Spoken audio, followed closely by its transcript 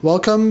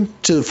Welcome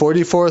to the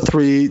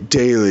 44.3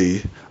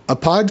 Daily, a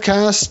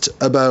podcast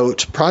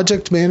about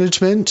project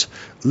management,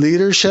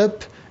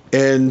 leadership,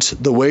 and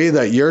the way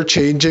that you're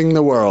changing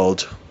the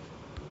world.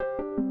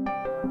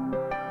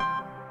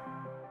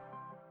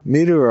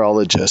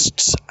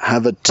 Meteorologists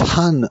have a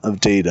ton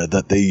of data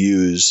that they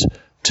use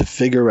to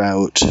figure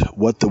out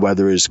what the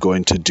weather is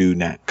going to do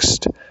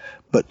next.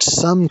 But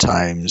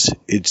sometimes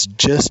it's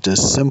just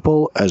as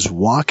simple as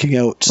walking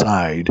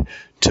outside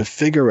to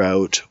figure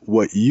out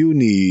what you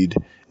need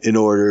in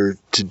order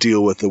to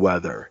deal with the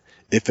weather.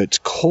 If it's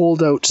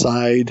cold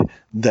outside,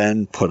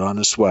 then put on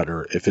a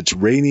sweater. If it's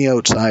rainy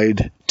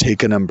outside,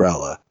 take an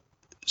umbrella.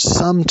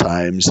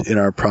 Sometimes in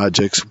our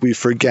projects, we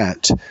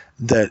forget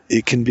that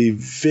it can be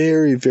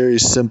very, very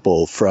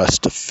simple for us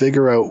to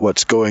figure out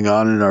what's going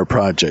on in our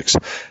projects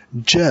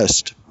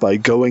just by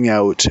going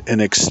out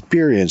and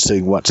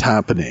experiencing what's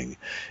happening.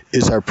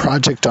 Is our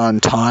project on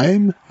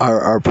time?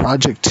 Are our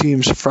project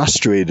teams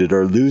frustrated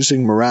or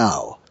losing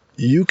morale?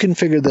 You can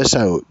figure this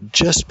out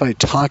just by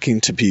talking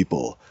to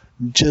people,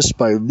 just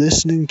by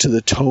listening to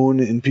the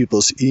tone in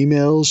people's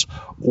emails,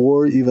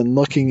 or even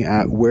looking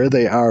at where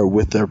they are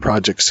with their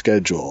project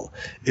schedule.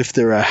 If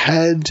they're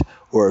ahead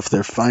or if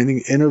they're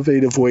finding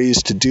innovative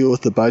ways to deal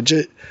with the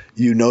budget,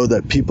 you know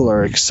that people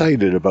are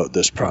excited about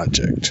this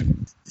project.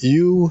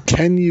 You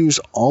can use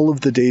all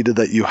of the data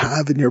that you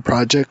have in your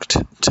project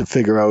to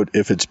figure out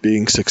if it's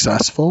being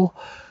successful,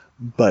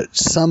 but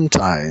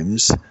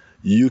sometimes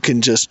you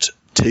can just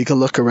take a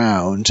look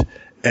around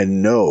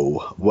and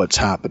know what's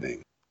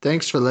happening.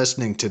 Thanks for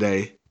listening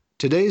today.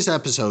 Today's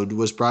episode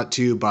was brought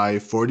to you by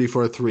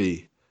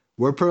 44.3.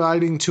 We're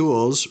providing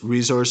tools,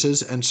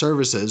 resources, and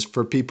services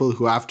for people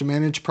who have to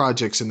manage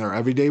projects in their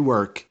everyday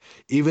work,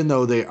 even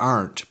though they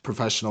aren't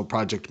professional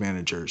project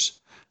managers.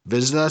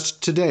 Visit us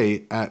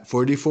today at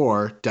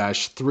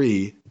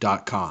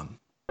 44-3.com.